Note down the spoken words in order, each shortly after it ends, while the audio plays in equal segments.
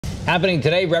Happening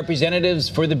today, representatives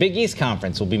for the Big East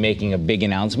Conference will be making a big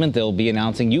announcement. They'll be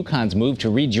announcing UConn's move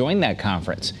to rejoin that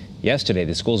conference. Yesterday,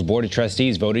 the school's Board of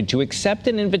Trustees voted to accept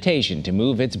an invitation to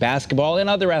move its basketball and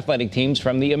other athletic teams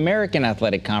from the American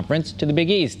Athletic Conference to the Big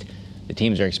East. The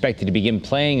teams are expected to begin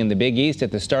playing in the Big East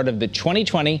at the start of the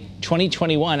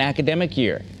 2020-2021 academic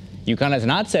year. UConn has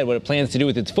not said what it plans to do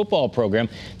with its football program.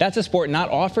 That's a sport not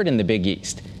offered in the Big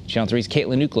East. Channel 3's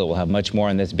Caitlin Nukla will have much more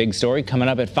on this big story coming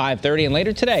up at 5:30. And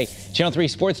later today, Channel 3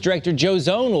 Sports Director Joe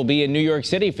Zone will be in New York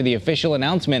City for the official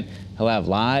announcement. He'll have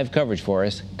live coverage for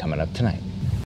us coming up tonight.